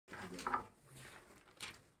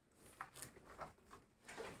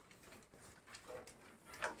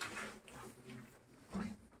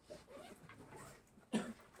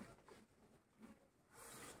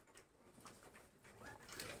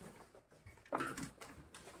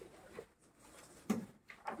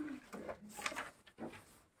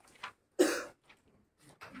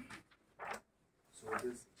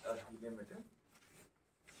What is a helium atom?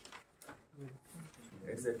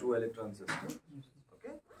 It's a 2-electron system.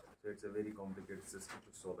 Okay, so it's a very complicated system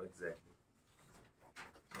to solve exactly.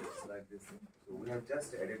 So it's like this thing. So we have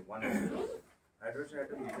just added one electron. Hydrogen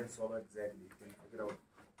atom you can solve exactly. You can figure out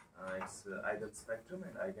its eigen spectrum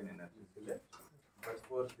and eigen energy. But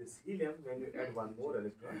for this helium, when you add one more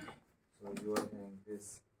electron, so you are having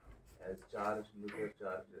this as charge, nuclear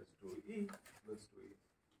charge as 2e plus 2e,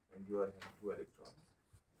 and you are having 2 electrons.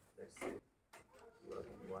 Let's say you are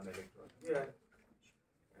having 1 electron here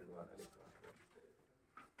and 1 electron here.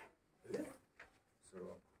 Okay? So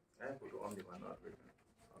I put only one orbital,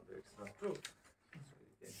 although it's not true. So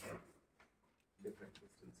you can have different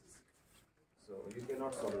distances. So you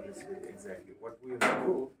cannot solve this very exactly. What we will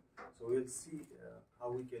do, so we'll see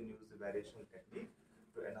how we can use the variational technique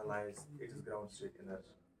to analyze its ground state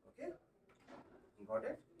energy. Okay, got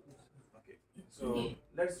it? Okay, so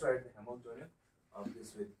let's write the Hamiltonian of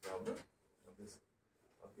this very problem. Of this.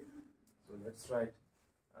 Okay, so let's write.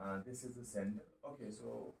 This is the center. Okay,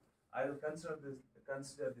 so I will consider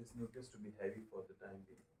this nucleus to be heavy for the time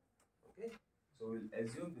being. Okay, so we'll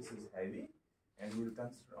assume this is heavy, and we'll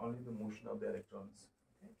consider only the motion of the electrons.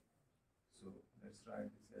 Okay, so let's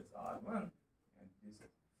write this as R1, and this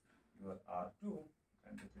is your R2,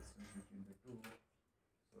 and the distance between the two.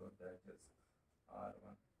 So that is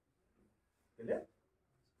R1. Clear?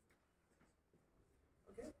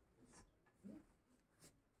 Okay.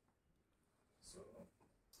 So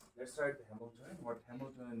let's write the Hamiltonian. What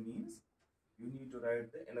Hamiltonian means? You need to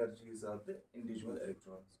write the energies of the individual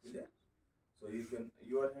electrons. Clear? So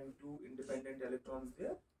you are having 2 independent electrons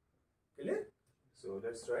there. Clear? So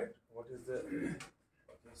let's write what is the.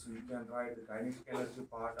 Okay, so you can write the kinetic energy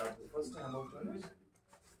part of the first Hamiltonian.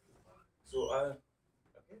 So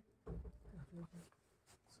okay.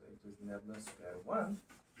 So it is nebula square 1.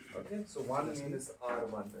 Okay, so 1 means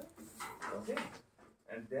R1. Okay,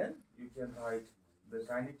 and then you can write the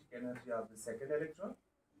kinetic energy of the second electron.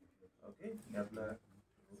 Okay, nebula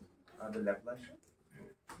the Laplacian.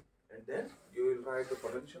 And then you will write the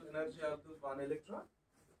potential energy of the 1 electron.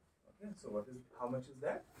 Okay, so how much is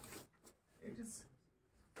that? It is,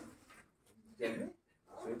 tell me.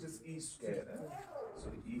 So it is E square. So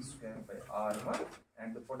E square by R1,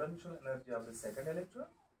 and the potential energy of the second electron,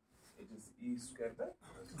 it is E square by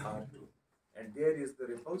R2. And there is the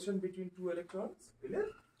repulsion between 2 electrons. Clear?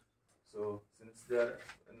 So since they are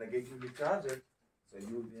negatively charged, so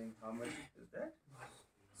you will be how much is that?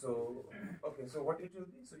 So okay, so what it will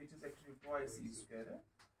be? So it is actually twice E square.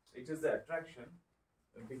 It is the attraction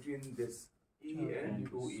between this E and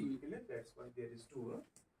 2E. Clear? That's why there is 2.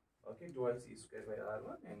 Okay, twice E square by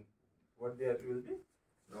R1, and what there will be?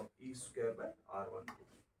 Now E square by R1.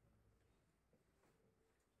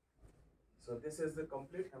 So this is the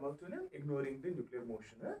complete Hamiltonian, ignoring the nuclear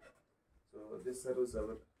motion. So this is our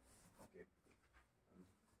okay.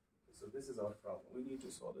 So this is our problem. We need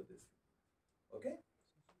to solve this. Okay.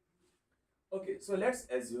 Okay. So let's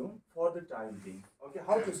assume for the time being. Okay,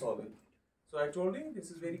 how to solve it? So I told you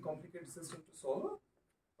this is very complicated system to solve.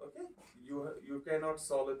 Okay, you cannot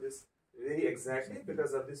solve this very exactly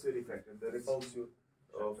because of this very factor, the repulsive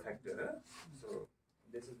factor. So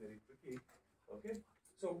this is very tricky. Okay,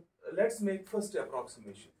 so let's make first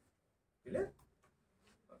approximation. Clear?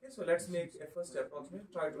 Okay, so let's make a first approximation.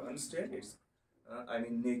 Try to understand its,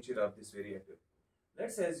 nature of this variable.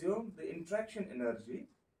 Let's assume the interaction energy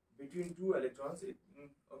between 2 electrons.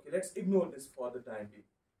 Okay, let's ignore this for the time being.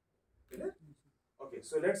 Clear? Okay,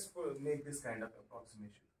 so let's make this kind of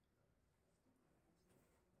approximation.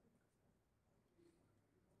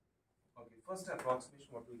 Okay, first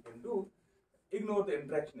approximation, what we can do, ignore the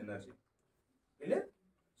interaction energy. Clear?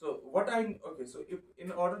 So if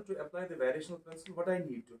in order to apply the variational principle, what I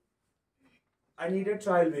need a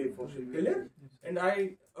trial wave function. Clear? And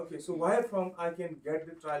so where from I can get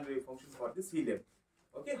the trial wave function for this helium?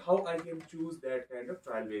 Okay, how I can choose that kind of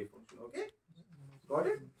trial wave function? Okay, got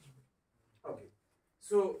it? Okay.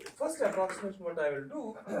 So first approximation, what I will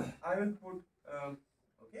do, I will put,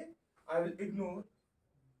 I will ignore,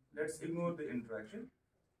 let's ignore the interaction,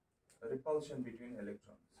 repulsion between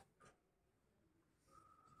electrons.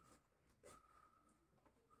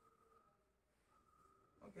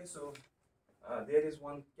 Okay, so there is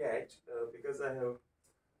one catch because I have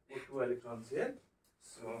put 2 electrons here.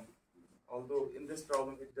 So although in this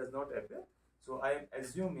problem it does not appear, so I am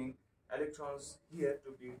assuming electrons here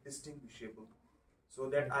to be distinguishable, so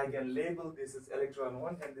that I can label this is electron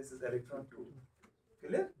 1 and this is electron 2.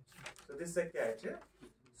 Clear? So this is a catch.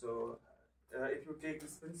 So if you take the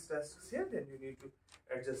spin statistics here, then you need to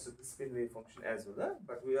adjust the spin wave function as well.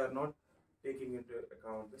 But we are not taking into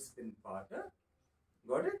account the spin part.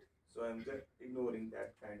 Got it? So I'm just ignoring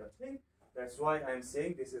that kind of thing. That's why I'm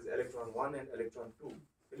saying this is electron 1 and electron 2.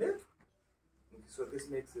 Clear? Okay, so this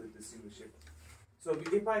makes it distinguishable. So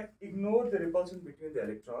if I ignore the repulsion between the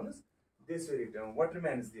electrons, this very term, what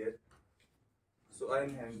remains there? So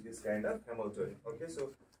I'm having this kind of Hamiltonian. Okay,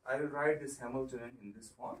 so I will write this Hamiltonian in this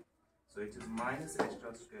form. So it is minus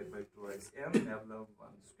extra square by twice m Nabla 1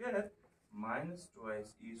 square minus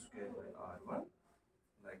twice e square by r1,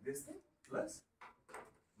 like this thing, plus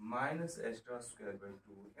minus extra square by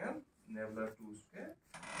 2m Nabla 2 square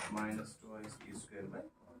minus twice e square by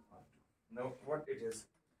r2. Now what it is?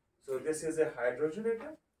 So this is a hydrogen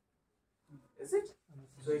atom, is it?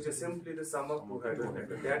 So it is simply the sum of two hydrogen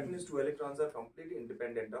atoms. That means two electrons are completely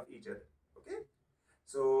independent of each other. Okay.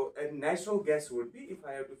 So a natural gas would be, if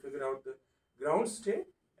I have to figure out the ground state,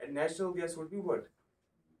 a natural gas would be what?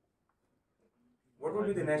 What would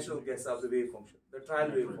be the natural gas of the wave function? The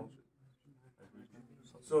trial wave function.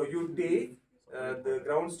 So you take the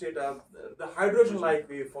ground state of the hydrogen-like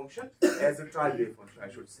wave function as a trial wave function,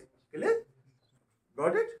 I should say. Clear?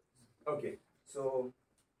 Got it? Okay. So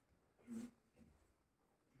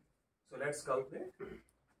let's calculate.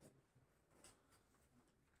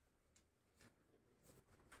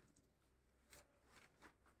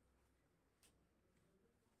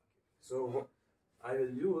 So I will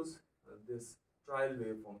use this trial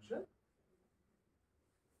wave function,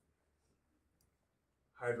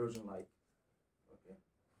 hydrogen-like. Okay.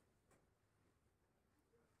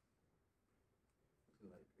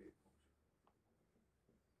 Like wave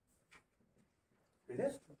function.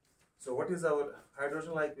 Clear? So what is our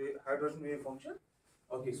hydrogen wave function?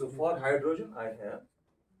 Okay, so for hydrogen I have.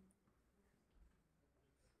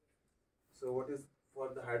 So what is for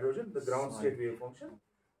the hydrogen? The ground state wave function.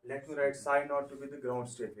 Let me write psi naught to be the ground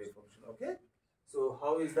state wave function. Okay. So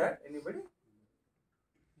how is that? Anybody?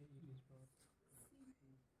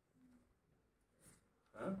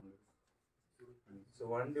 Huh? So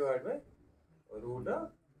 1 divided by root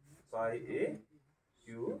of pi a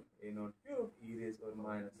q a naught cube e raised to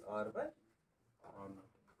minus r by r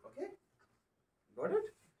naught. Okay. Got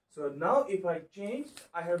it? So now if I change,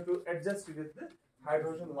 I have to adjust with the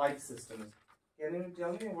hydrogen-like systems. Can you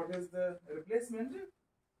tell me what is the replacement?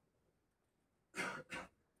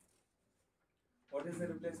 What is the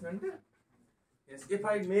replacement? Yes, if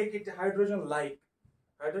I make it hydrogen-like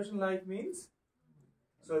means,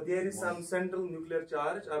 so there is some central nuclear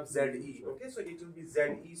charge of Ze. Okay, so it will be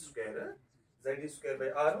Ze square. Ze square by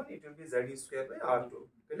R1, it will be Ze square by R2.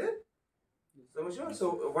 Clear?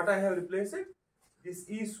 So what I have replaced it? This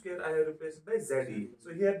E square I have replaced by Ze.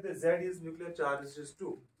 So here the Z is nuclear charge is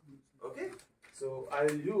 2. Okay. So I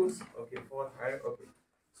will use, okay, for okay.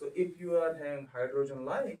 So if you are having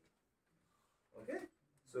hydrogen-like, okay,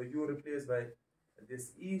 so you replace by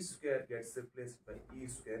this E square gets replaced by E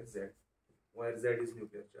square Z, where Z is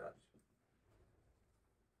nuclear charge.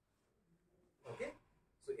 Okay.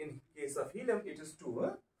 So in case of helium, it is 2,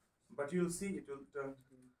 huh? But you will see it will turn.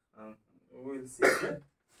 We will see that.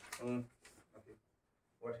 Okay,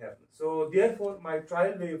 what happens? So therefore, my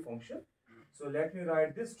trial wave function. So let me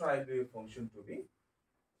write this trial wave function to be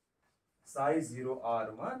psi 0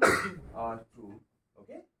 r1 r2.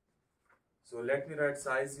 Okay. So let me write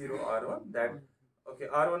psi 0 r1. That okay,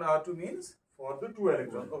 r1 r2 means for the two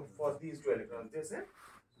electrons. Oh, for these two electrons, this and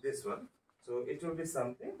this one. So it will be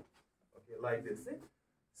something. Okay, like this thing.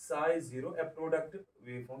 Psi 0, a product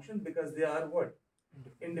wave function, because they are what?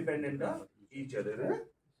 Independent of each other. Eh?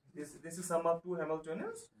 This is sum of two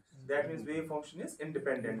Hamiltonians. That means wave function is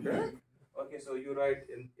independent. Eh? Okay, so you write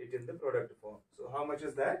it in the product form. So how much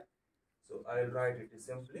is that? So I will write it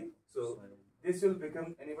simply. So this will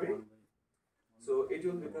become, anybody? So it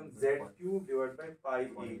will become Z cube divided by pi a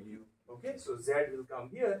cube. Okay, so Z will come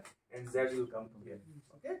here and Z will come here.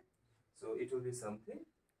 Okay, so it will be something.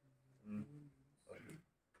 Okay,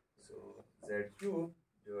 so Z cube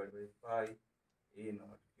divided by pi a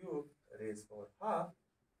naught cube raised power half.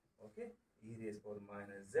 Okay, e raised power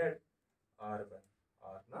minus Z r by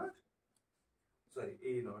r naught. Sorry,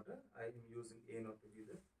 a naught. I am using a naught to be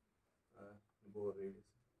the Bohr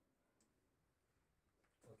radius.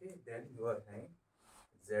 Okay, then you are having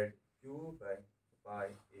Z cube by pi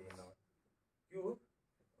a naught cube.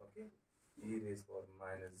 Okay, e raised power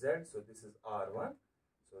minus Z. So this is r1.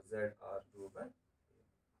 So Z r2 by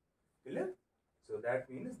a. Clear? So that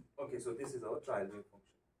means, okay, so this is our trial wave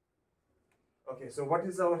function. Okay, so what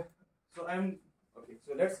is our, so okay,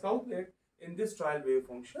 so let's calculate in this trial wave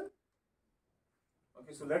function.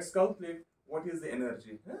 Okay, so let's calculate what is the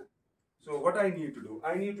energy. Huh? So what I need to do,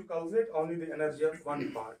 I need to calculate only the energy of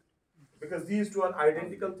one part, because these two are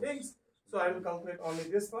identical things. So I will calculate only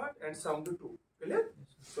this part and sum the two. Clear?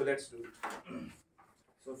 So let's do it.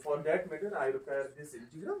 So for that matter, I require this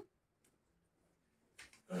integral.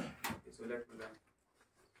 Okay, so let me learn.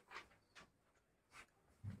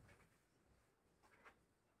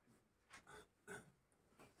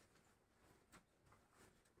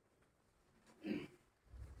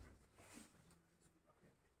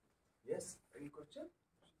 Yes, any question?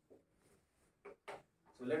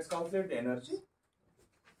 So let's calculate the energy.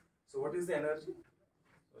 So what is the energy?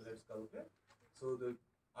 So let's calculate. So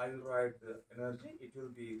I will write the energy. It will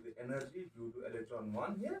be the energy due to electron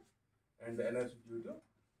 1 here and the energy due to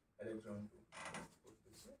electron 2. Put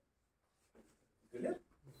this way. Clear?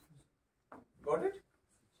 Got it?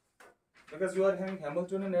 Because you are having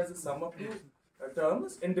Hamiltonian as a sum of two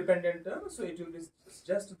terms, independent terms, so it will be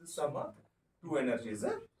just the sum of two energies.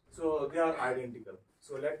 So they are identical.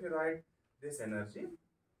 So let me write this energy.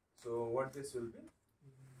 So what this will be?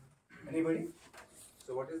 Anybody?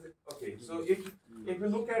 So what is it? Okay. So if we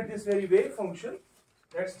look at this very wave function,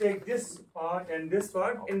 let's take this part and this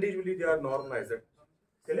part individually. They are normalized.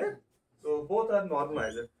 Clear? So both are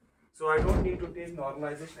normalized. So I don't need to take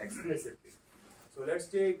normalization explicitly. So let's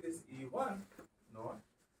take this E1 naught.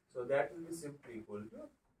 So that will be simply equal to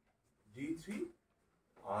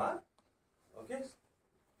D3R. Okay.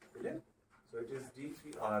 Clear? So it is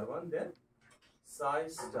D3R1 then psi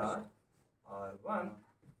star R1.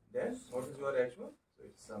 Then what is your actual? So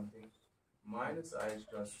it's something minus I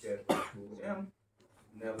star square by 2m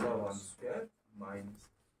nebula 1 square minus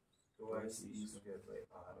twice E square by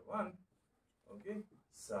R1. Okay,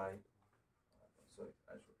 psi. Sorry,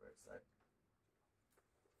 I should write psi.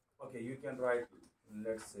 Okay, you can write,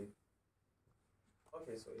 let's say.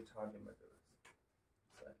 Okay, so it hardly matters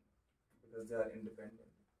psi because they are independent.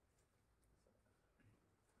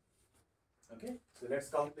 Okay, so let's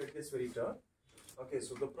calculate this very term. Okay,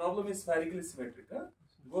 so the problem is spherically symmetric.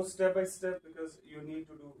 Go step by step because you need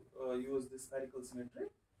to do use this spherical symmetry.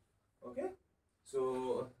 Okay,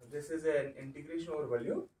 so this is an integration over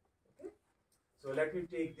volume. Okay, so let me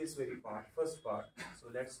take this very part, first part. So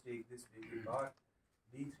let's take this very part,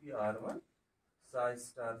 D3R1 psi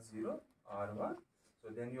star 0 R1. So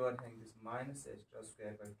then you are having this minus h star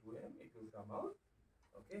square by 2m. It will come out.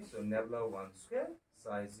 Okay, so nebula 1 square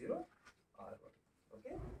psi 0 R1.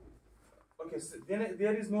 Okay. Okay, so then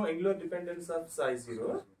there is no angular dependence of psi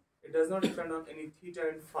 0. It does not depend on any theta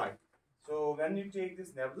and phi. So when you take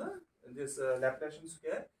this nebula, this Laplacian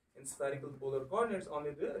square in spherical polar coordinates,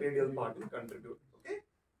 only the radial part will contribute. Okay.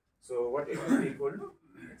 So what it will be equal to?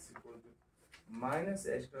 It's equal to minus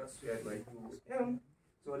h star square by 2m.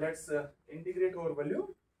 So let's integrate over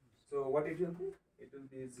volume. So what it will be? It will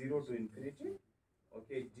be 0 to infinity.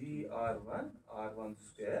 Okay, dr1 r1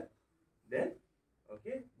 square. Then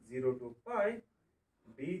okay, 0 to pi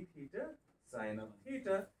d theta sine of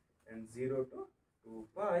theta and 0 to 2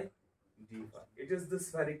 pi d phi. It is the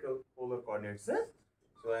spherical polar coordinates.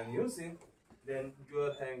 So I am using, then you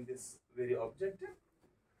are having this very objective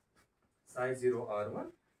psi 0 r1.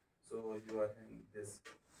 So you are having this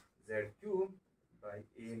z cube by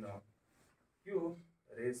a naught cube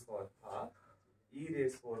raised for half e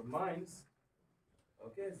raised for minus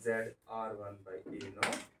okay z r1 by a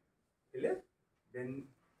naught. Clear? Then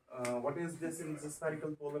what is this in the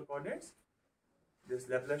spherical polar coordinates? This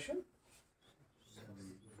Laplacian.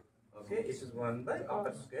 Okay, it is 1 by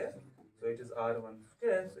r square. So it is r1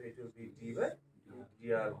 square. So it will be d by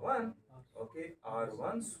dr1. Okay,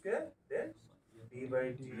 r1 square. Then d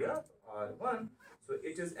by dr r1. So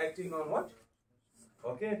it is acting on what?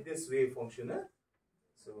 Okay, this wave function.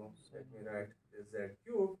 So let me write this z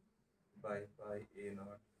cube by pi a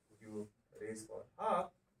naught cube raised for half.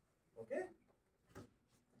 Okay,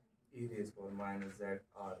 e raised for minus z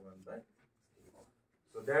r1 by.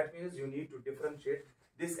 So that means you need to differentiate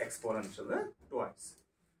this exponential twice.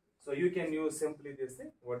 So you can use simply this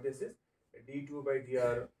thing. What this is? d2 by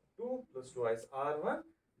dr2 plus twice r1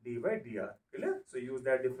 d by dr. Clear? So use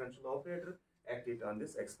that differential operator. Act it on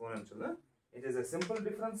this exponential. It is a simple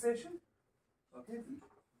differentiation. Okay.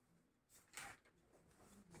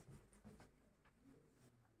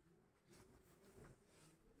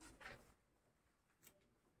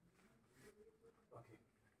 Okay.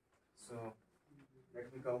 So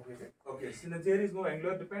let me calculate it. Okay, since there is no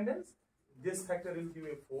angular dependence, this factor will give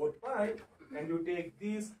you 4 pi, and you take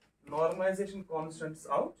these normalization constants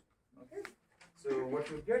out. Okay, so what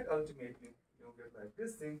you get ultimately, you get like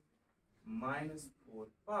this thing minus 4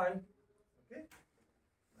 pi. Okay,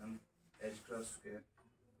 and h cross square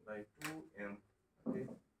by 2m. Okay,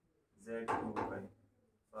 z cube by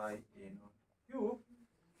pi a naught cube.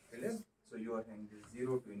 Okay, so you are having this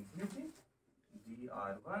 0 to infinity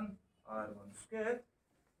dr1 r1 square.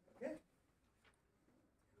 Okay,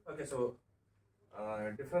 Okay, so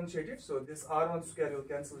differentiate it. So this r1 square you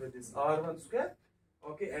cancel with this r1 square.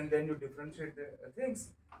 Okay, and then you differentiate the things.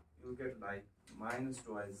 You get like minus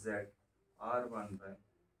twice z r1 by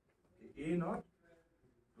a naught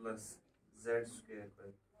plus z square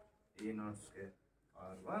by a naught square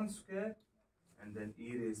r1 square, and then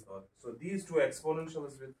e raised power. So these two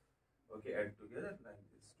exponentials will add together like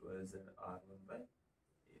this twice z r1 by a naught.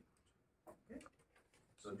 Okay,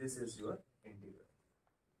 so this is your integral.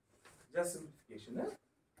 Just simplification, eh?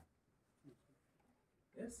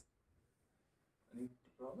 Yes? Any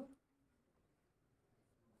problem?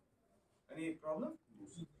 Any problem?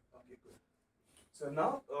 Okay, good. So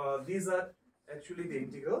now these are actually the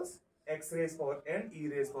integrals x raised power n e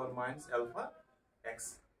raised power minus alpha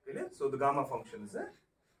x. Clear? So the gamma function is there.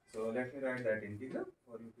 So let me write that integral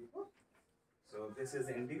for you people. So this is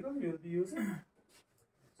the integral you will be using.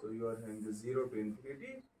 So you are having the 0 to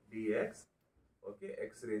infinity dx. Okay,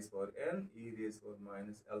 x raised power n e raised power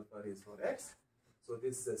minus alpha raised power x. So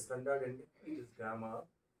this standard integral is gamma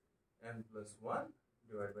n plus 1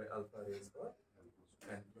 divided by alpha raised power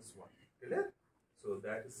n plus 1. Clear? So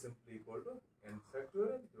that is simply equal to n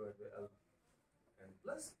factorial divided by alpha n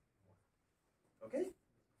plus 1. Okay?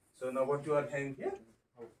 So now what you are having here?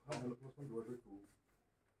 How n plus 1 divided by 2?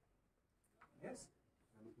 Yes?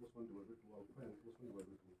 N plus 1 divided by 2 alpha n plus 1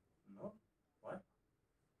 divided by 2. No? Why?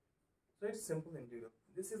 So it's simple integral.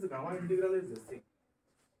 This is the gamma integral is this thing.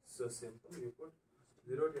 So simple, you put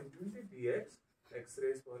 0 to infinity dx x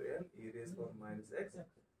raised power n e raised power minus x.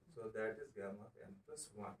 So that is gamma of n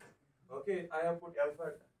plus 1. Okay, I have put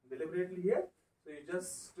alpha deliberately here. So you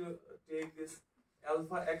just take this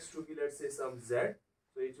alpha x to be, let's say, some z.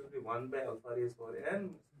 So it will be 1 by alpha raised power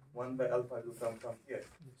n, 1 by alpha will come from here.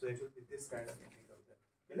 So it will be this kind of integral there.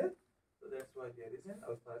 Clear? So that's why there is an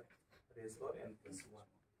alpha raised power n plus 1.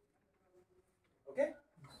 Okay?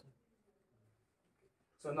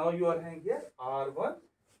 So now you are having here r1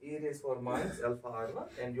 e raised power minus alpha r1,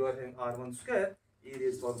 and you are having r1 square e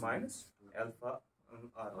raised power minus alpha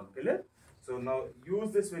r1. Clear? So now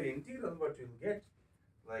use this very integral, what you will get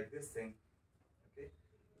like this thing. Okay,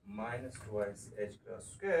 minus twice h cross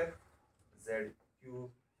square z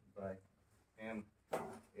cube by m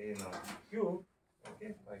a naught cube.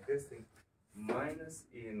 Okay, like this thing, minus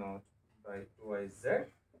a naught by twice z.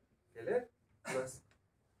 Clear? Plus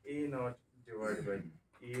a naught divided by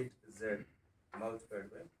 8z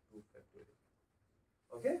multiplied by 2 factorial.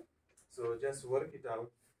 Okay, so just work it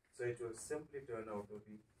out. So it will simply turn out to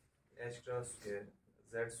be h cross square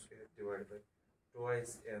z square divided by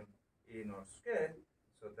twice m a naught square.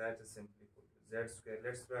 So that is simply equal to z square.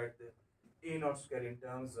 Let's write the a naught square in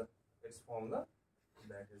terms of its formula.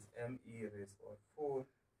 That is m e raised power 4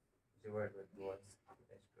 divided by twice h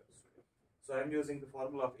cross square. So I am using the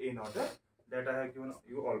formula of a naught that I have given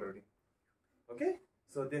you already. Okay,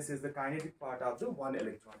 so this is the kinetic part of the one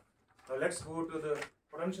electron. Now let's go to the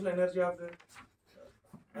potential energy of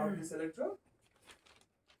this electron.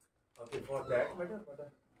 Okay, for that matter,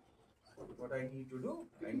 what I need to do,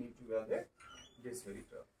 I need to evaluate this very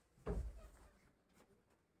term.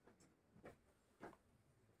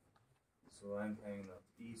 So I am having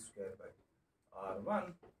E square by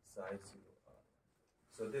R1 psi 0 R.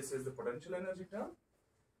 So this is the potential energy term.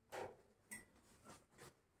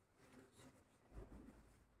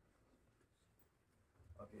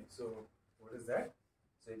 Okay, so what is that?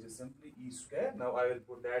 So it is simply E square. Now I will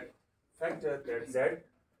put that factor, that Z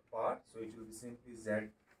part. So it will be simply Z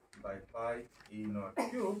by pi E naught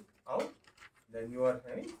cube out. Then you are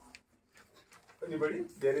having, anybody,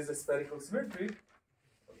 there is a spherical symmetry.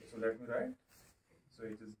 Okay, so let me write. So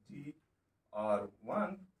it is d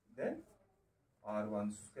r1, then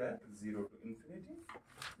r1 square 0 to infinity.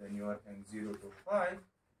 Then you are having 0 to pi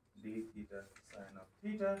d theta sine of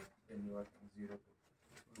theta. Then you are having 0 to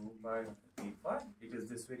 2 pi d phi. It is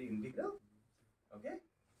this very integral. Okay,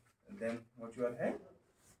 and then what you are having?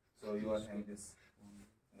 So you are having this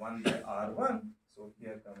 1 by r1. So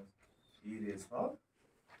here comes e raised power.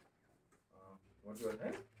 What you are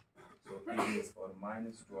having? So e raised power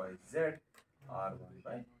minus twice z r1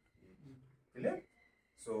 by 8. Clear?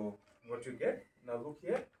 So what you get? Now look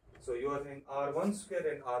here. So you are having r1 square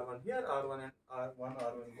and r1 here. R1 and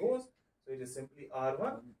r1 goes. So it is simply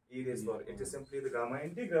r1 e raised power. It is simply the gamma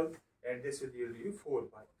integral, and this will yield you 4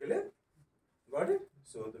 pi. Clear? Got it?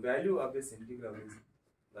 So the value of this integral is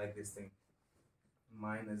like this thing,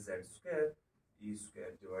 minus z square e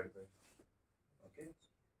square divided by, okay,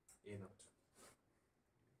 a naught.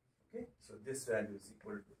 Okay, so this value is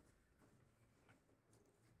equal to,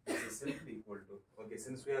 this is simply equal to, okay,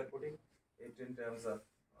 since we are putting it in terms of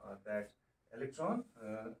that electron,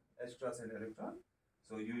 H cross and electron,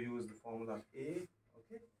 So you use the formula of A,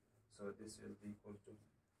 okay? So this will be equal to,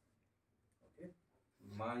 okay,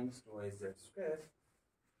 minus 2iz square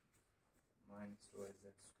minus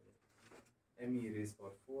 2iz square me raised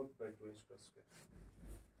by 4 by 2h plus square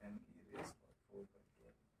me raised by 4 by 2h plus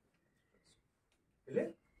square.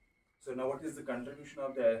 Clear? So now what is the contribution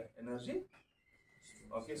of the energy?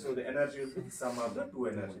 Okay, so the energy will be the sum of the two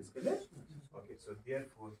energies. Clear? Okay, so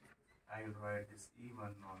therefore I will write this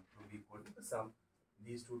E1 naught to be equal to the sum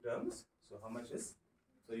these two terms. So how much is?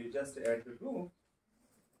 So you just add the two.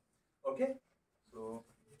 Okay, so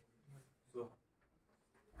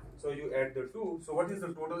you add the two. So what is the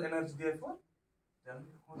total energy therefore? Tell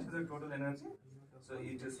me what is the total energy? So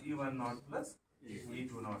it is E1 naught plus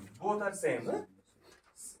E2 naught. Both are same. Huh?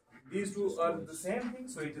 These two are the same thing.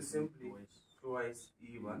 So it is simply twice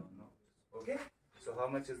E1 naught. Okay. So how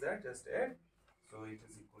much is that? Just add. So it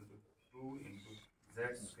is equal to 2 into z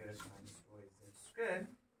square minus 2z square.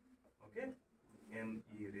 Okay.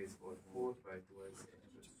 Me raised by 4 by 2z square.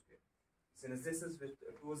 Since this is with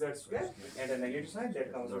 2z square and a negative sign,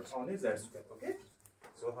 that comes out only z square. Okay.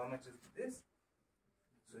 So how much is this?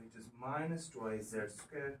 So it is minus 2z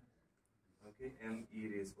square. Okay. Me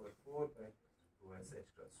raised by 4 by 2z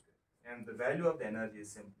extra square. And the value of the energy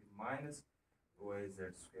is simply minus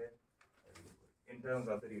 2z square in terms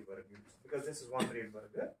of the Rydberg units, because this is one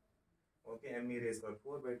Rydberg. Okay, me raised by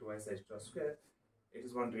 4 by 2z extra square. It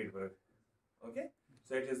is one Rydberg. Okay,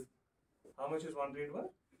 so it is, how much is one Rydberg?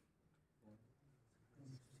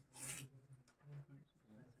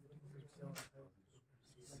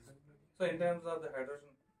 So in terms of the hydrogen,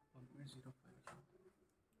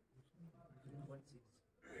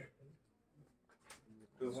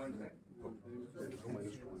 2.9.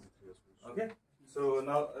 Okay, so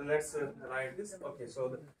now let's write this. Okay,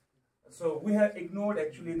 so we have ignored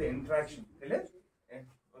actually the interaction.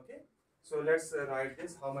 Okay, so let's write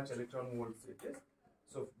this, how much electron volts it is.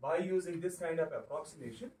 So by using this kind of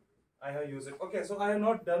approximation, I have used it. Okay, so I have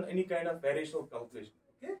not done any kind of variational calculation.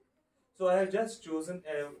 Okay, so I have just chosen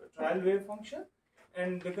a trial wave function,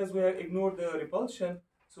 and because we have ignored the repulsion,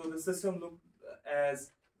 so the system looked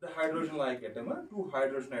as the hydrogen-like atom, two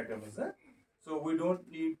hydrogen atoms. So we don't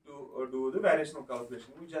need to do the variational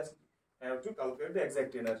calculation. We just have to calculate the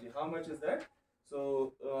exact energy. How much is that?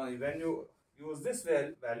 So when you use this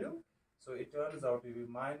value, so it turns out to be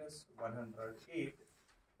minus 108.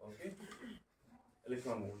 Okay,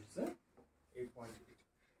 electron volts. 8.8.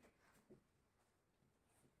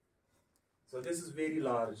 So this is very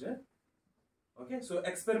large. Okay, so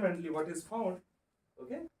experimentally what is found?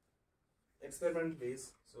 Okay, experimentally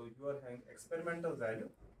is, so you are having experimental value.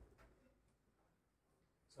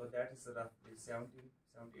 So that is roughly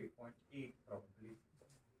 78.8 probably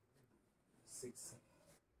 6.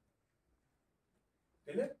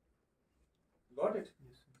 Clear? Got it?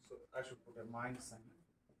 Yes. So I should put a minus sign.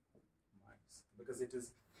 Minus, because it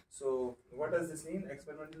is, so what does this mean?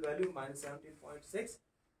 Experimental value minus 17.6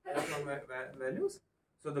 electron values.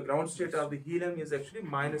 So the ground state of the helium is actually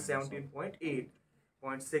minus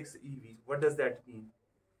 17.8.6 eV. What does that mean?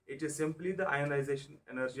 It is simply the ionization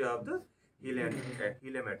energy of the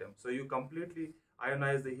helium atom. So you completely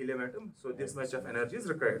ionize the helium atom, so this much of energy is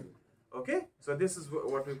required. Okay, so this is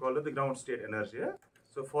what we call the ground state energy.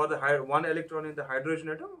 So for the one electron in the hydrogen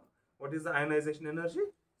atom, what is the ionization energy?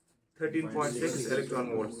 13.6 electron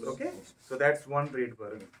volts. Okay, so that's one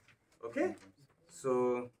Rydberg. Okay,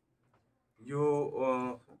 so you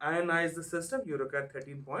ionize the system, you require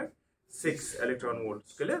 13.6 electron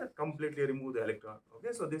volts. Clear? Completely remove the electron.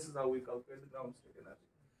 Okay, so this is how we calculate the ground state energy.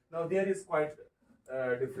 Now there is quite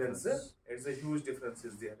difference. It's a huge difference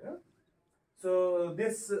is there. So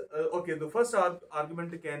this okay, the first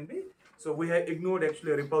argument can be, so we have ignored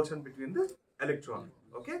actually repulsion between the electron.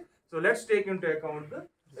 Okay, so let's take into account the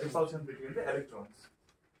repulsion between the electrons.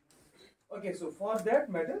 Okay, so for that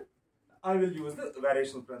matter, I will use the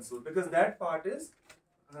variational principle, because that part is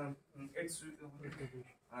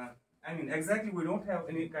I mean exactly we don't have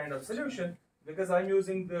any kind of solution, because I'm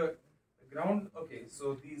using the ground. Okay,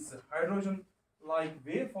 so these hydrogen like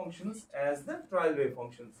wave functions as the trial wave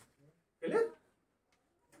functions. Clear?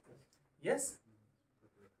 Yes?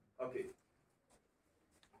 Okay.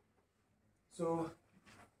 So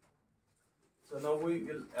now we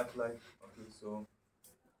will apply. Okay, so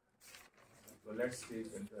let's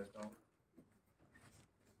take into account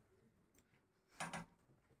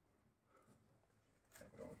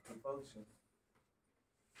repulsion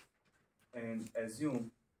and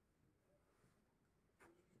assume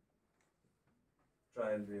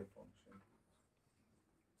trial wave function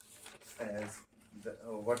as the,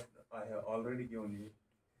 what I have already given you.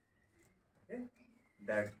 Okay,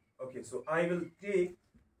 that Okay, so I will take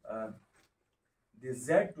the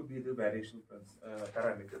Z to be the variational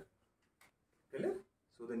parameter. Clear?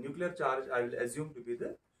 So the nuclear charge I will assume to be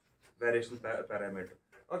the variational parameter.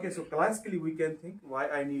 Okay, so classically we can think why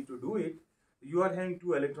I need to do it. You are having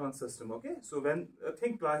two electron system. Okay, so when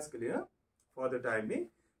think classically for the time being.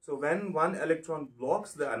 So when one electron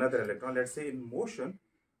blocks the another electron, let's say in motion.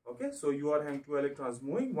 Okay, so you are having two electrons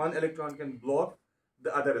moving. One electron can block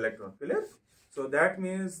the other electron. Clear? So that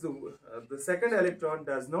means the second electron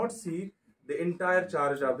does not see the entire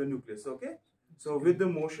charge of the nucleus. Okay, so with the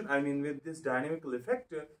motion, I mean with this dynamical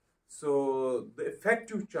effect, so the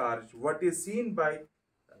effective charge, what is seen by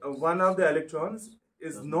one of the electrons,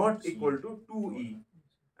 is not equal to 2e.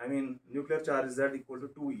 I mean nuclear charge is that equal to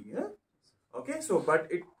 2e. Yeah? Okay, so but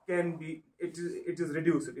it can be, it is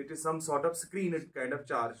reduced. It is some sort of screened kind of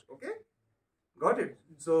charge. Okay, got it?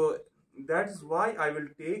 So that is why I will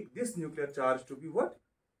take this nuclear charge to be what?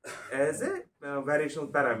 As a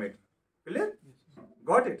variational parameter. Clear?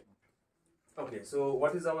 Got it? Okay, so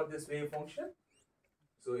what is our this wave function?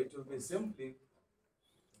 So it will be simply,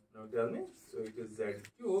 now tell me, so it is Z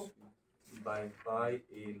cube by pi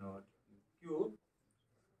A naught cube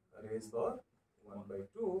raised power 1 by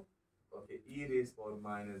 2, okay, e raised power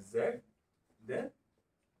minus Z, then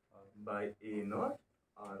by A naught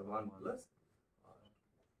R1 plus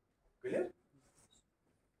R2. Clear?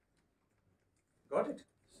 Got it?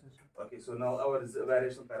 Okay, so now our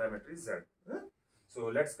variational parameter is Z.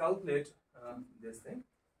 So let's calculate this thing.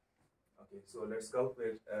 Okay, so let's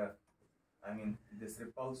calculate, I mean, this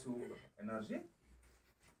repulsive energy.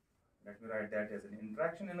 Let me write that as an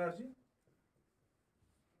interaction energy.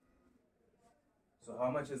 So how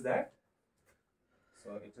much is that?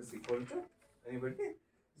 So it is equal to, anybody?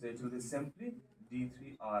 So it will be simply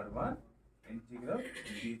d3r1 integral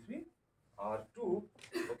d3r2.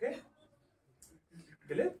 Okay,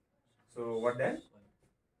 clear? So what then?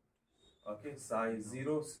 Okay, psi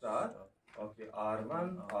 0 star, okay,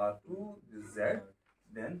 r1, r2, this z,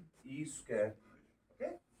 then e square,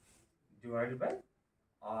 okay, divided by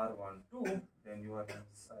r12, then you have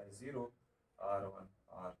psi 0, r1,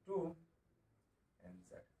 r2, and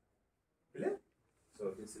z. Clear?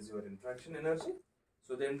 So this is your interaction energy.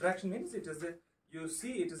 So the interaction means it is the, you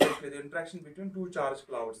see it is actually the interaction between two charge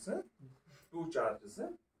clouds, two charges,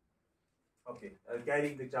 okay,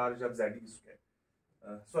 carrying the charge of z e square.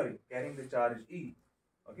 Sorry, carrying the charge E.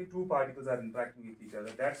 Okay, two particles are interacting with each other.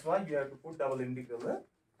 That's why you have to put double integral.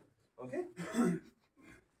 Okay,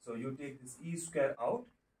 so you take this E square out,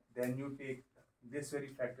 then you take this very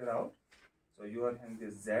factor out. So you are having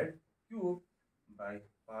this Z cube by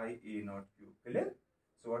pi A naught cube. Clear?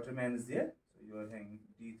 So what remains there? So you are having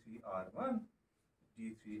D3R1,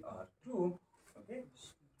 D3R2. Okay,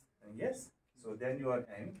 and yes. So then you are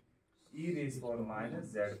having E raised power minus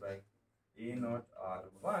Z by A naught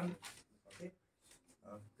R1, okay,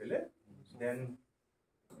 clear? Then,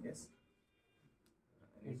 yes,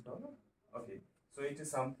 any problem? Okay, so it is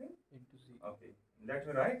something, okay, let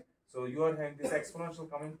me write. So you are having this exponential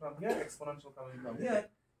coming from here, exponential coming from here,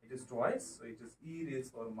 it is twice, so it is E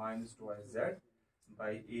raised power minus twice Z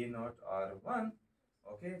by A naught R1,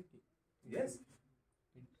 okay, yes,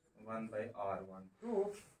 1 by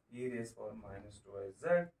R12, E raised power minus twice Z,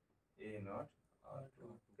 A naught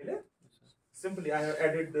R2, clear? Simply, I have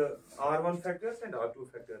added the R1 factors and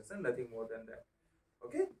R2 factors and nothing more than that.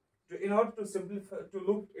 Okay. In order to simplify,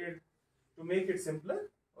 to make it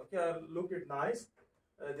simpler, okay, or look it nice,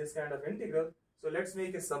 this kind of integral. So let's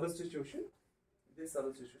make a substitution. This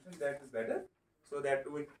substitution, that is better. So that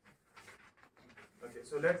we, okay.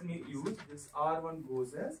 So let me use this R1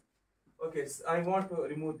 goes as, okay. So I want to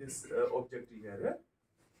remove this object here,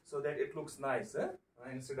 so that it looks nice,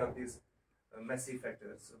 instead of these messy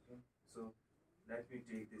factors. Okay. So let me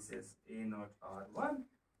take this as A naught R1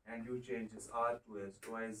 and you change this R2 as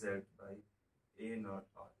twice Z by A naught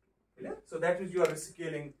R2. Clear? So that is you are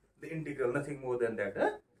scaling the integral, nothing more than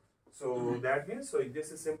that. So that means, so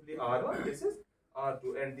this is simply R1, this is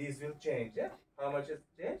R2, and these will change. How much is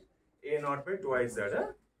changed? A naught by twice Z.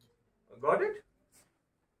 Got it?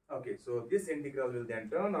 Okay, so this integral will then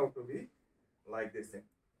turn out to be like this thing.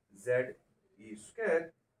 Z E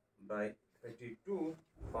square by 32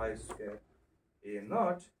 pi square A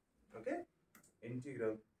naught, okay,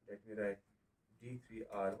 integral, let me write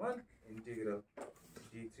d3r1 integral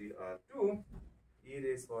d3r2 e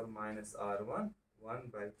raised power minus r1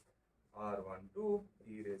 1 by r12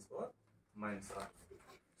 e raised power minus r2.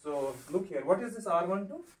 So look here, what is this r12?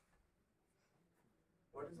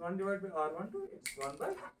 What is 1 divided by r12? It's 1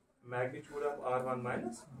 by magnitude of r1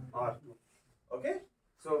 minus r2. Okay,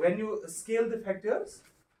 so when you scale the factors,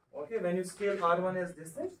 okay, when you scale r1 as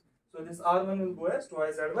this thing, So this R1 will go as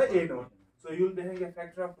 2z by A naught. So you will be having a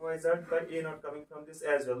factor of 2z by A naught coming from this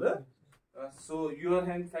as well. So you are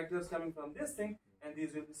having factors coming from this thing, and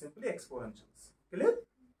these will be simply exponentials. Clear?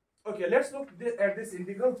 Okay, let's look at this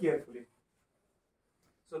integral carefully.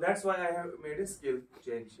 So that's why I have made a scale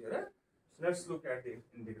change here. So let's look at the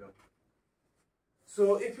integral.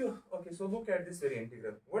 So if you, okay, so look at this very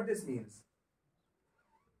integral. What this means?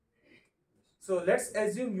 So let's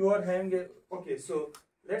assume you are having a, okay, so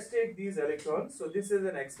let's take these electrons. So this is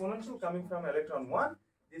an exponential coming from electron 1.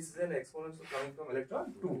 This is an exponential coming from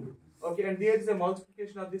electron 2. Okay, and there is a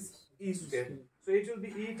multiplication of this E square. So it will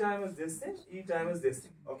be E times this thing, E times this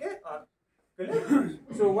thing. Okay? Clear?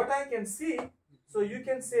 So what I can see, so you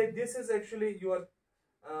can say this is actually your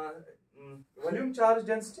volume charge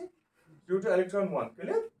density due to electron 1.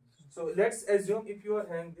 Clear? So let's assume if you are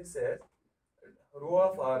having this as rho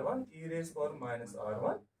of R1 e raised power minus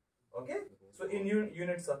R1. Okay? So in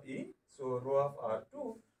units of E, so rho of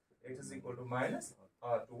R2, it is equal to minus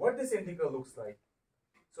R2. What this integral looks like?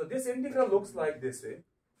 So this integral looks like this way.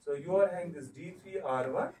 So you are having this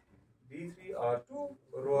d3R1, d3R2,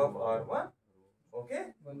 rho of R1, okay,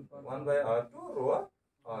 1 by R2, rho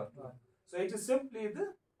of R2. So it is simply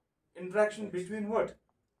the interaction between what?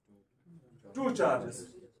 Two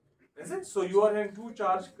charges. Is it? So you are having two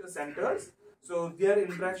charge centers. So their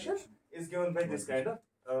interaction is given by this kind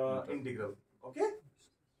of integral. Okay?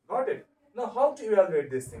 Got it? Now how to evaluate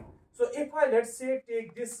this thing? So if I, let's say,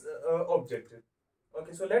 take this objective.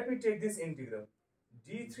 Okay, so let me take this integral.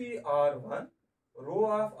 d3R1 rho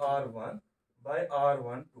of R1 by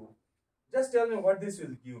R12. Just tell me what this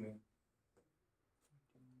will give me.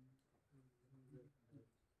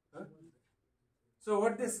 Huh? So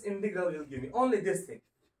what this integral will give me? Only this thing.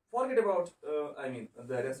 Forget about,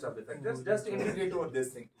 the rest of the factors. Just integrate over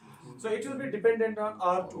this thing. So it will be dependent on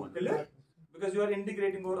R2, clear? Because you are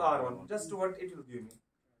integrating over R1. Just what it will give me.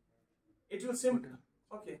 It will simply,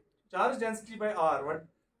 okay, charge density by R.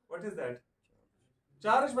 What is that?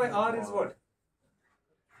 Charge by R is what?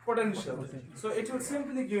 Potential. So it will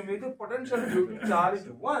simply give me the potential due to charge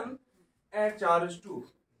 1 and charge 2.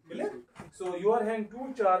 Clear? So you are having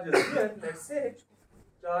two charges here. Let's say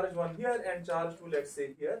charge 1 here and charge 2, let's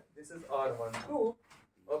say here. This is R12.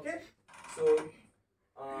 Okay? So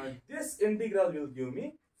this integral will give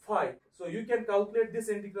me phi. So you can calculate this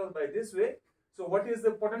integral by this way. So what is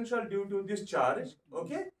the potential due to this charge?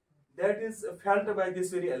 Okay? That is felt by this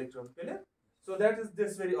very electron. Clear? So that is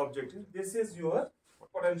this very objective. This is your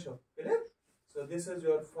potential. Clear? So this is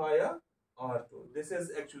your phi R2. This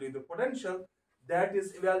is actually the potential that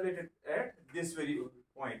is evaluated at this very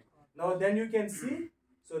point. Now then you can see,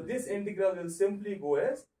 so this integral will simply go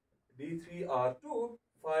as d3R2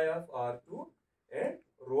 phi of R2 and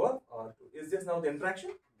rho of R2. Is this now the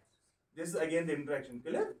interaction? This is again the interaction.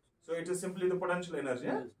 Clear? So it is simply the potential energy.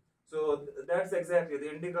 Yeah? So that's exactly,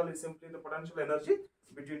 the integral is simply the potential energy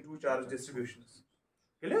between two charge distributions.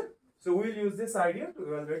 Clear? So we will use this idea to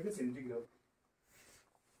evaluate this integral.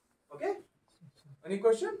 Okay? Any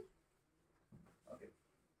question? Okay.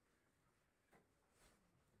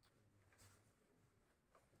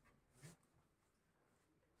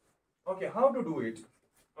 Okay, how to do it?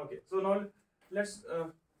 Okay, so now let's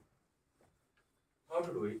how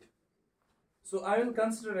to do it. So I will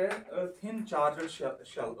consider a thin charged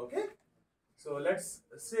shell. Okay. So let's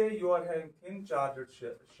say you are having thin charged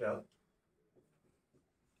shell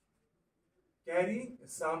carrying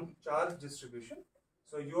some charge distribution.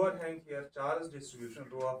 So you are having here charge distribution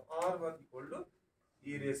rho of R1 equal to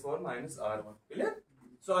e raised power minus R1. Clear?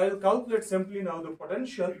 So I will calculate simply now the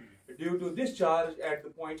potential due to this charge at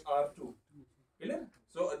the point R2. Clear?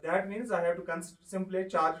 So that means I have to consider simply a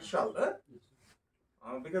charged shell.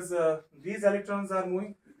 Because these electrons are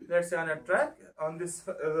moving, let's say, on a track on this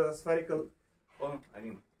spherical,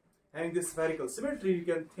 having this spherical symmetry, you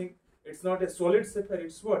can think it's not a solid sphere,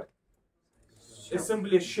 it's what? It's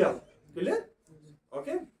simply a shell. Clear?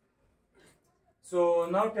 Okay. So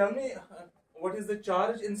now tell me, what is the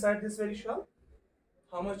charge inside this very shell?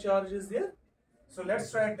 How much charge is there? So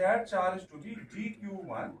let's write that charge to be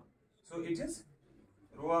dq1. So it is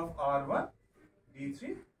rho of R1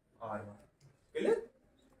 d3 R1. Clear?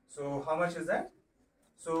 So how much is that?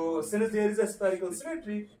 So since there is a spherical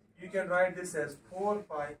symmetry, you can write this as 4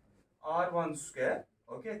 pi R1 square.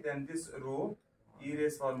 Okay, then this rho e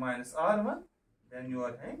raised power minus R1, then you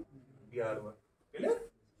are having dr1. Clear?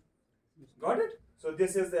 Got it? So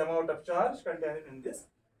this is the amount of charge contained in this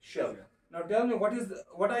shell. Now tell me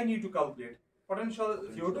what I need to calculate. Potential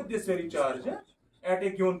due to this very charge at a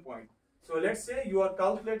given point. So let's say you are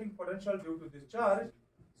calculating potential due to this charge.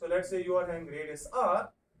 So let's say you are having radius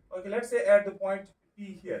r. Okay, let's say at the point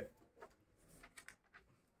P here.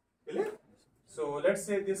 Clear? So let's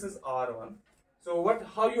say this is R1. So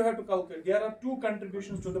how you have to calculate? There are two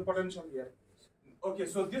contributions to the potential here. Okay,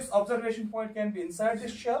 so this observation point can be inside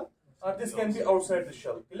this shell or this can be outside the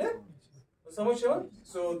shell. Clear?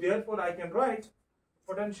 So therefore I can write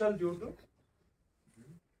potential due to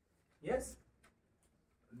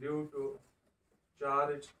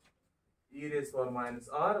charge e raised power minus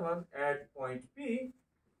R1 at point P.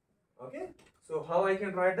 Okay, so how I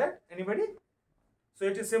can write that? Anybody? So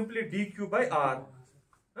it is simply dq by r.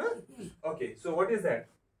 Okay, so what is that?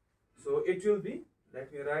 So it will be,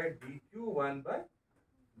 let me write dq1 by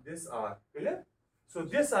this r. Clear? So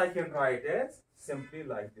this I can write as simply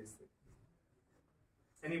like this thing.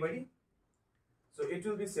 Anybody? So it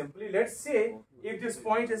will be simply, let's say if this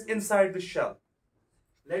point is inside the shell.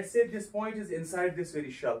 Let's say this point is inside this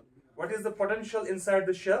very shell. What is the potential inside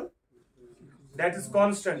the shell? That is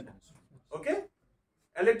constant. Okay?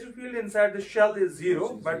 Electric field inside the shell is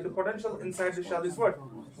 0, but the potential inside the shell is what?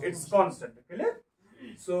 It's constant. Clear?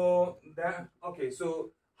 So that, okay,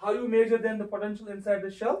 so how you measure then the potential inside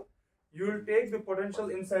the shell? You will take the potential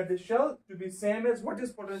inside the shell to be same as what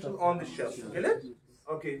is potential on the shell. Clear?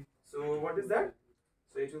 Okay, so what is that?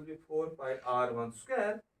 So it will be 4 pi r1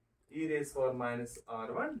 square e raised power minus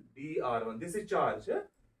r1 dr1. This is charge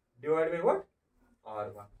divided by what?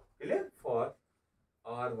 R1. Clear? For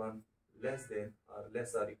R1 less than or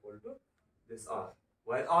less or equal to this R.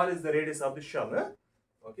 While R is the radius of the shell.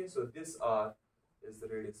 Okay, so this R is the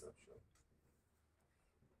radius of shell.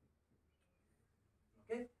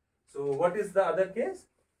 Okay, so what is the other case?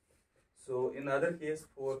 So in other case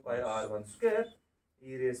 4 pi R1 square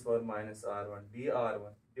e raised power minus R1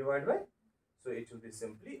 dr1 divided by, so it will be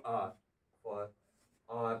simply R for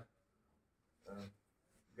R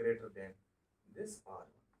greater than this R1.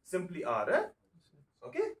 Simply R.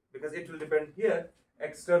 Okay, because it will depend here,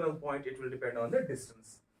 external point, it will depend on the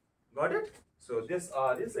distance. Got it? So this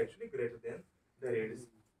R is actually greater than the radius.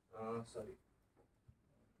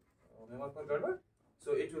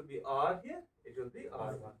 So it will be R here, it will be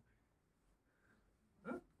R1.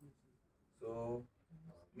 So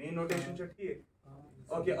main notation check here.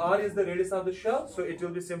 Okay, R is the radius of the shell, so it will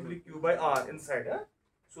be simply Q by R inside.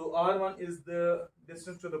 So R1 is the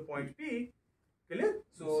distance to the point P. Clear?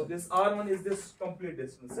 So this R1 is this complete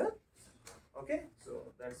distance. Okay,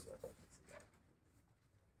 so that's what.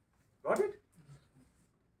 Got it?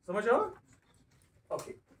 Samajh aa?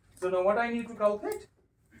 Okay. So now what I need to calculate?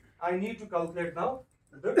 I need to calculate now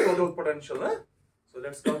the total potential. So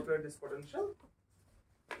let's calculate this potential.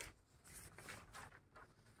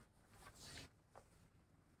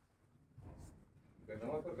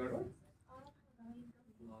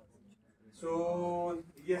 So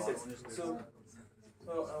yes. So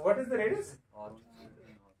what is the radius?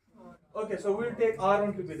 Okay, so we'll take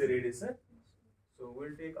R1 to be the radius. So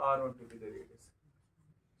we'll take R1 to be the radius.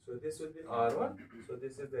 So this will be R1. So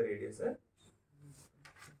this is the radius.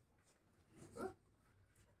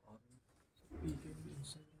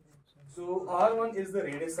 So R1 is the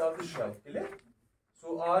radius of the shell. Clear?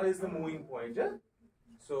 So R is the moving point.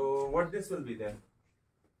 So what this will be then?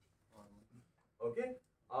 Okay,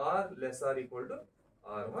 R less or equal to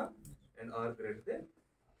R1 and R greater than.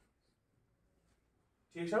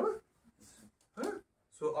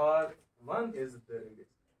 So R1 is the radius.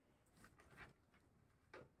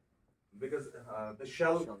 Because the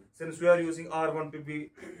shell, since we are using R1 to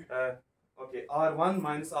be, okay, R1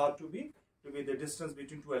 minus R to be the distance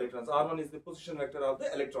between two electrons. R1 is the position vector of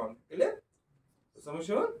the electron. Clear? So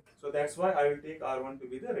that's why I will take R1 to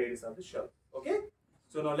be the radius of the shell. Okay?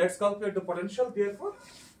 So now let's calculate the potential. Therefore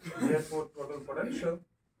total potential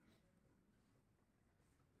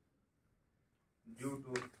due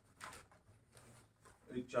to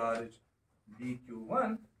the charge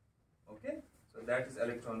dq1. Okay? So that is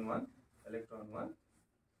electron 1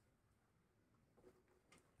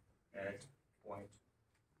 at point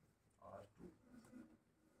R2.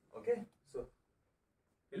 Okay? So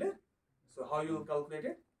clear? So how you will calculate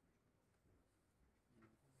it?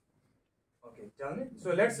 Okay, tell me.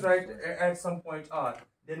 So let's write at some point R.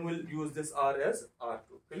 Then we'll use this R as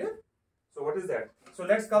R2. Clear? So what is that? So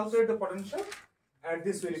let's calculate the potential at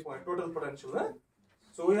this very point, total potential.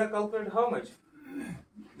 So we have calculated how much?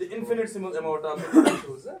 The infinitesimal amount of the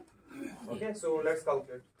potentials. Okay, so let's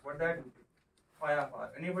calculate. What that will be? Phi of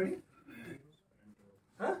R. Anybody?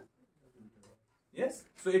 Huh? Yes?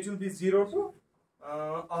 So it will be 0 to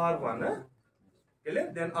R1.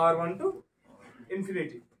 Clear? Then R1 to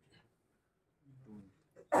infinity.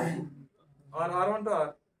 Or R1 to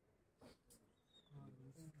R.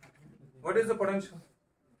 What is the potential?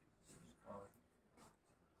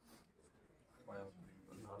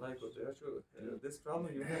 This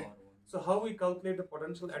problem you have. So how we calculate the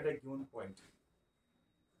potential at a given point?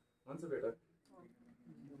 Once a better.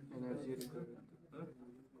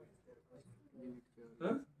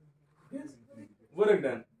 Huh? Yes. Work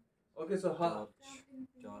done. Okay, so how?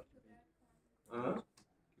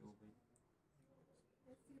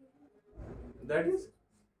 That is?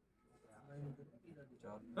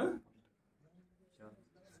 Huh?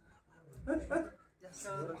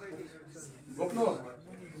 No.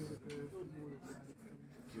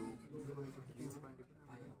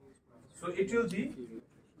 So it will be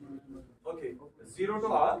okay 0 to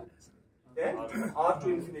r, then r to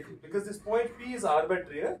infinity, because this point P is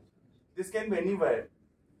arbitrary. This can be anywhere.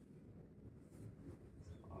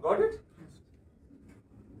 Got it?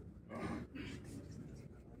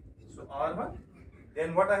 So r1,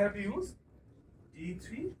 then what I have to use?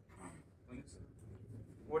 d3.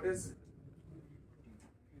 What is?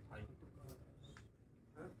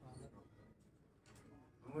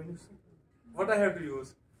 What I have to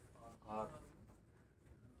use?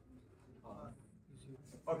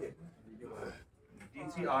 Okay.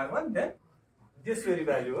 d3 r1, then this very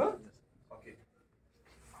value, okay.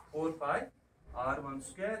 4 pi r1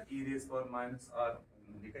 square e raised power minus r.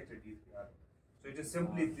 d3 r1. So it is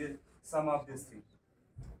simply the sum of this thing.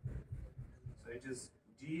 So it is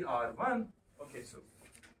dr1. Okay, so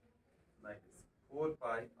like this 4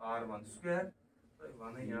 pi r1 square. So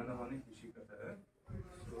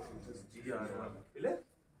it is dr1. Clear?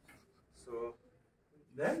 So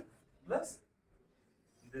then plus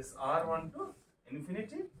this r1 to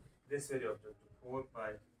infinity, this very object, 4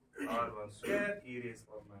 pi r1 square e raised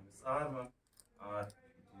power minus r1 r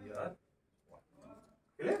dr1.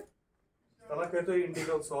 Clear? Tala kehte hai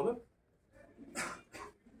integral solve.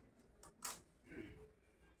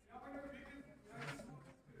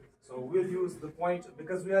 So we'll use the point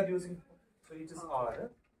because we are using, so it is r.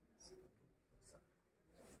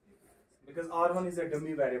 Because r1 is a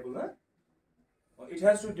dummy variable. It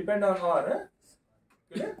has to depend on r.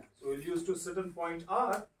 Clear? So we'll use to certain point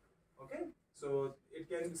r. Okay. So it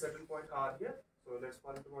can be certain point r here. So let's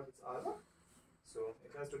find out what is r1. So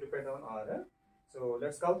it has to depend on r. So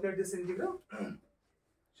let's calculate this integral.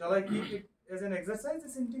 Shall I keep it as an exercise,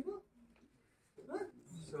 this integral?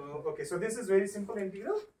 So okay, so this is very simple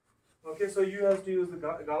integral. Okay, so you have to use the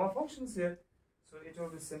gamma functions here. So it will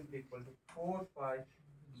be simply equal to 4 pi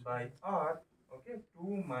by r. Okay,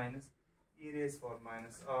 2 minus e raised power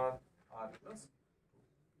minus r plus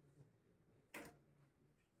 2.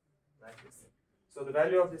 Like this. So the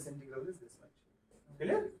value of this integral is this much.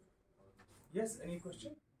 Clear? Yes, any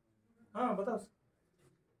question? Batao.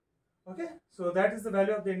 Okay, so that is the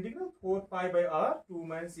value of the integral 4 pi by r, 2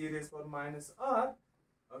 minus e raised power minus r,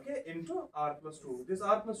 okay, into r plus 2. This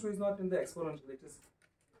r plus 2 is not in the exponential, it is,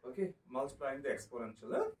 okay, multiplying the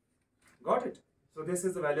exponential. Got it? So this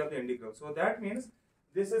is the value of the integral. So that means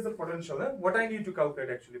this is the potential. What I need to calculate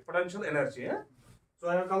actually? Potential energy. So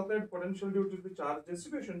I have calculated potential due to the charge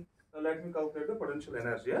distribution. Now let me calculate the potential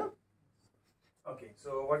energy. Okay,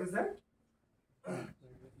 so what is that?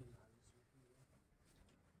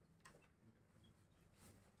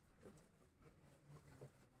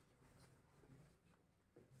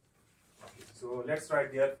 So let's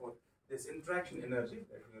write therefore this interaction energy.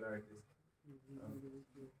 Let me write this.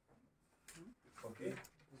 Okay,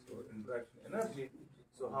 so interaction energy.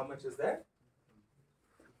 So how much is that?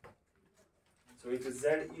 So it is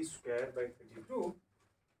ZE square by 32.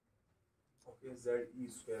 Okay, ZE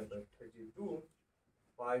square by 32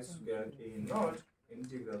 pi square A naught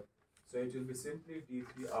integral. So it will be simply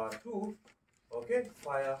d3r2. Okay,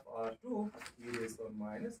 phi of r2 e raised power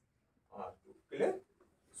minus r2. Clear?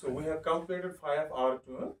 So we have calculated phi of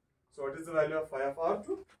r2. So what is the value of phi of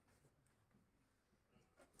r2?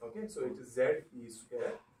 Okay, so it is ZE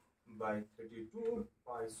square by 32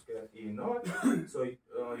 pi square A naught. So you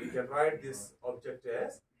can write this object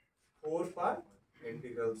as 4 pi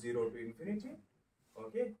integral 0 to infinity.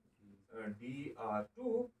 Okay,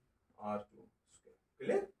 dr2 r2 square.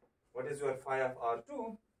 Clear? What is your phi of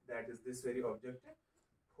r2? That is this very object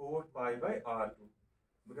 4 pi by r2.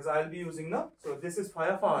 Because I will be using now. So this is phi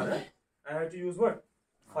of r. I have to use what?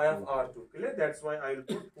 Phi of r2. Clear? That's why I will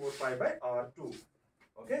put 4 pi by r2.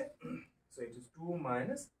 Okay. So it is 2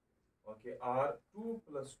 minus. Okay, r2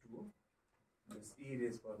 plus 2. This e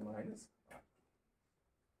raised power minus r2.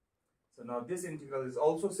 So now this integral is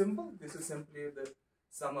also simple. This is simply the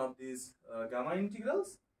sum of these gamma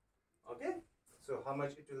integrals. Okay. So how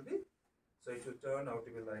much it will be? So it will turn out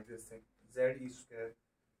to be like this thing. ZE square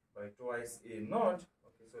by twice A naught.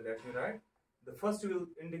 Okay, so let me write. The first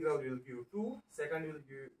integral will give 2, second will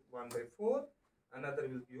give 1 by 4, another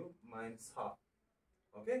will give minus half.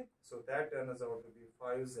 Okay, so that turns out to be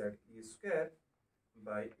 5z e square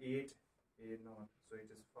by 8 a naught. So it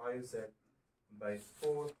is 5z by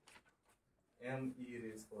 4 m e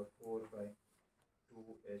raised for 4 by 2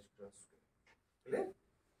 h cross square. Clear?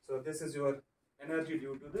 So this is your energy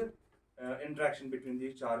due to the interaction between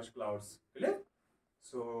the charged clouds. Clear?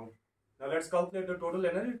 So now let's calculate the total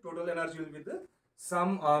energy. Total energy will be the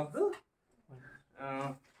sum of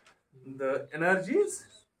the energies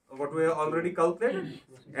what we have already calculated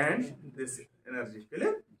and this energy.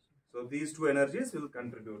 Clear? So these two energies will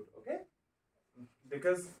contribute. Okay?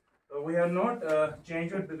 Because we have not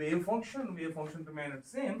changed the wave function. Wave function remains the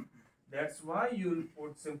same. That's why you will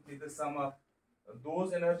put simply the sum of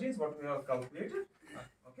those energies what we have calculated.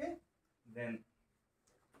 Okay? Then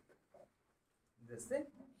this thing.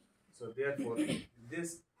 So therefore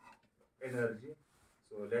this energy,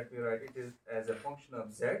 so let me write it is as a function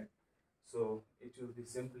of z. So it will be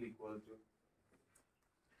simply equal to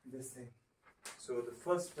this thing. So the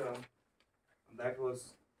first term that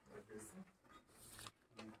was this thing.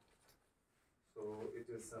 So it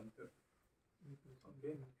is something.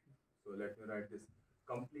 Okay. So let me write this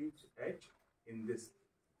complete h in this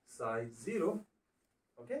size 0.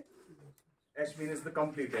 Okay. H means the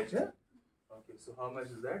complete h. Yeah? Okay. So how much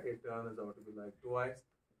is that? It turns out to be like twice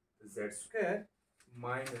z square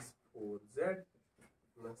minus 4z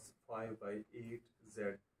plus 5 by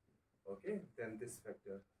 8z. Okay. Then this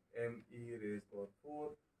factor m e raised for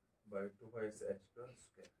 4 by 2 h cross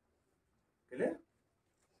square. Clear?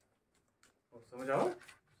 समझ आओ?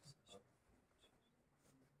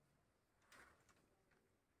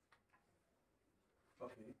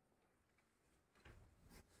 Okay.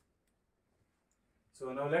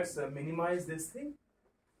 So now let's minimize this thing.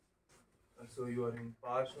 And so you are in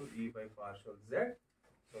partial e by partial z.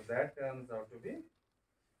 So that turns out to be.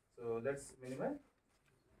 So let's minimize.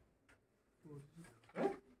 Huh?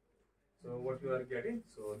 So what you are getting?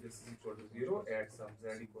 So this is equal to 0. Add some z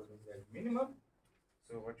equal to z minimum.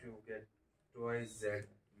 So what you get? Twice z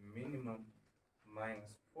minimum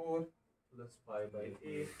minus 4 plus 5 by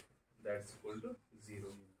 8, that's equal to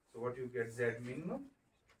 0. So what you get z minimum?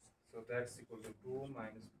 So that's equal to 2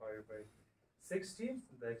 minus 5 by 16,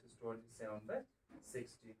 that is 27 by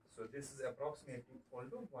 60. So this is approximately equal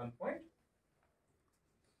to 1 point.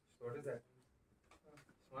 So what is that?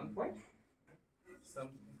 1 point?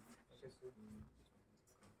 Something. Okay, so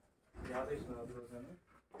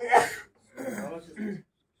how much is this?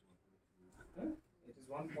 It is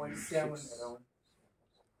 1.7 around.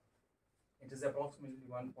 It is approximately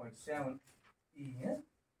 1.7 E. Yeah?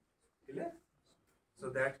 Clear? So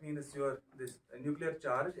that means your this nuclear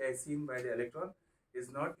charge as seen by the electron is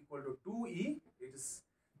not equal to 2E. It is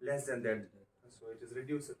less than that. So it is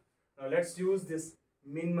reduced. Now let's use this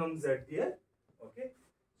minimum Z here. Okay.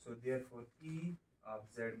 So therefore E of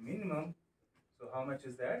Z minimum. So how much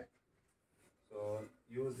is that? So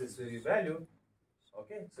use this very value.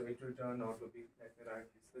 Okay, so it will turn out to be, let me write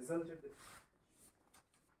this result.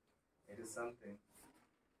 It is something.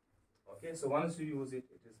 Okay, so once you use it,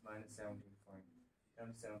 it is minus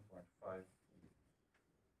 17.5.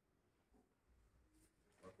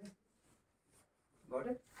 Okay, got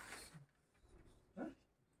it? Huh?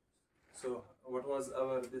 So what was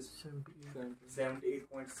our this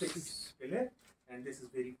 78.6? Clear? And this is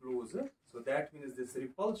very close. So that means this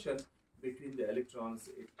repulsion between the electrons.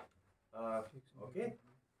 Okay,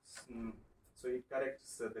 so it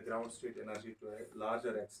corrects the ground state energy to a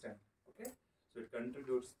larger extent. Okay, so it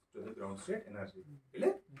contributes to the ground state energy.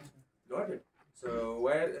 Clear? Got it? So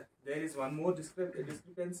where there is one more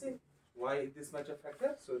discrepancy, why this much a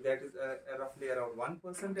factor? So that is roughly around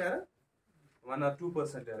 1% error, 1 or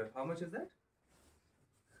 2% error. How much is that?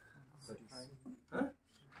 Huh?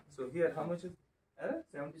 So here how much is error?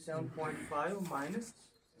 77.5 minus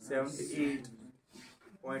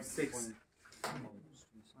 78.6.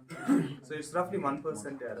 So it's roughly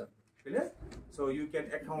 1% error. Clear? So you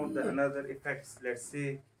can account the another effects. Let's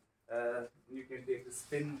say you can take the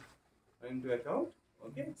spin into account.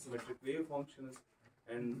 Okay, symmetric wave functions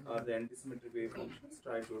and the antisymmetric wave functions.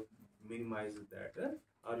 Try to minimize that,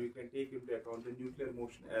 or you can take into account the nuclear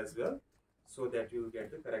motion as well, so that you will get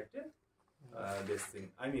the correct this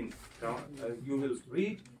thing. I mean, you will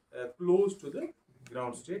reach close to the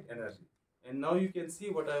ground state energy. And now you can see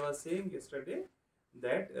what I was saying yesterday,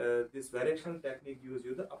 that this variational technique gives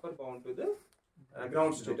you the upper bound to the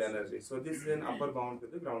ground state energy. So this is an upper bound to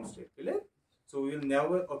the ground state. Clear? So we will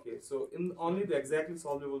never, okay, so in only the exactly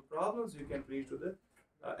solvable problems you can reach to the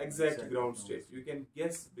exact ground state. You can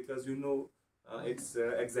guess because you know its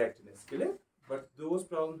exactness. Clear? But those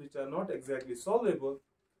problems which are not exactly solvable,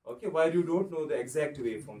 Okay, while you don't know the exact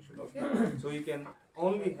wave function. Okay, so you can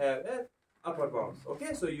only have a upper bound.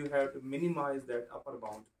 Okay, so you have to minimize that upper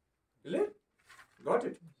bound. Clear? Got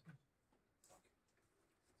it?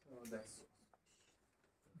 So that's